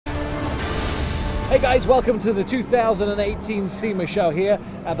Hey guys, welcome to the 2018 SEMA show here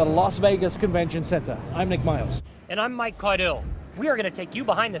at the Las Vegas Convention Center. I'm Nick Miles. And I'm Mike Caudill. We are going to take you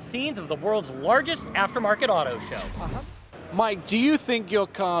behind the scenes of the world's largest aftermarket auto show. Mike, do you think your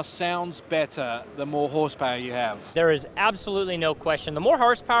car sounds better the more horsepower you have? There is absolutely no question. The more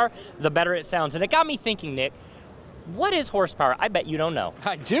horsepower, the better it sounds. And it got me thinking, Nick, what is horsepower? I bet you don't know.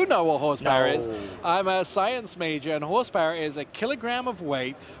 I do know what horsepower is. No. I'm a science major, and horsepower is a kilogram of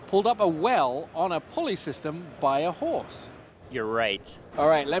weight pulled up a well on a pulley system by a horse. You're right. All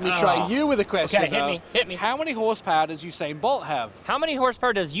right, let me try you with a question. Okay, hit me. How many horsepower does Usain Bolt have? How many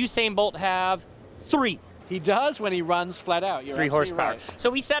horsepower does Usain Bolt have? 3. He does when he runs flat out. You're 3 absolutely horsepower. right. So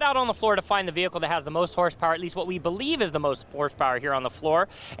we set out on the floor to find the vehicle that has the most horsepower, at least what we believe is the most horsepower here on the floor.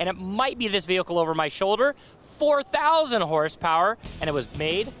 And it might be this vehicle over my shoulder, 4,000 horsepower, and it was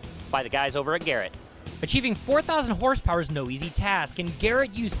made by the guys over at Garrett. Achieving 4,000 horsepower is no easy task, and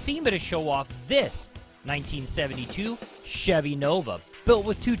Garrett used SEMA to show off this 1972 Chevy Nova, built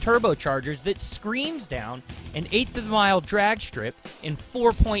with 2 turbochargers that screams down an 1/8 of a mile drag strip in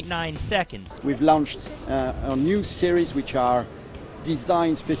 4.9 seconds. We've launched a new series which are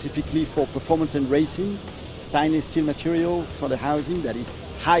designed specifically for performance and racing. Stainless steel material for the housing, that is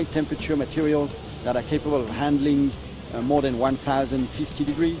high temperature material that are capable of handling more than 1050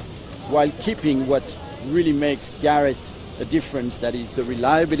 degrees, while keeping what really makes Garrett a difference, that is the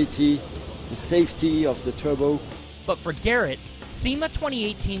reliability, the safety of the turbo. But for Garrett, SEMA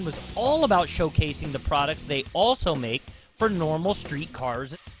 2018 was all about showcasing the products they also make for normal street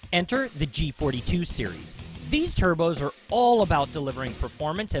cars. Enter the G42 series. These turbos are all about delivering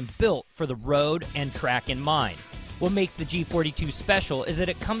performance and built for the road and track in mind. What makes the G42 special is that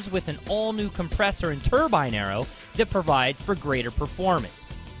it comes with an all-new compressor and turbine arrow that provides for greater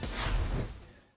performance.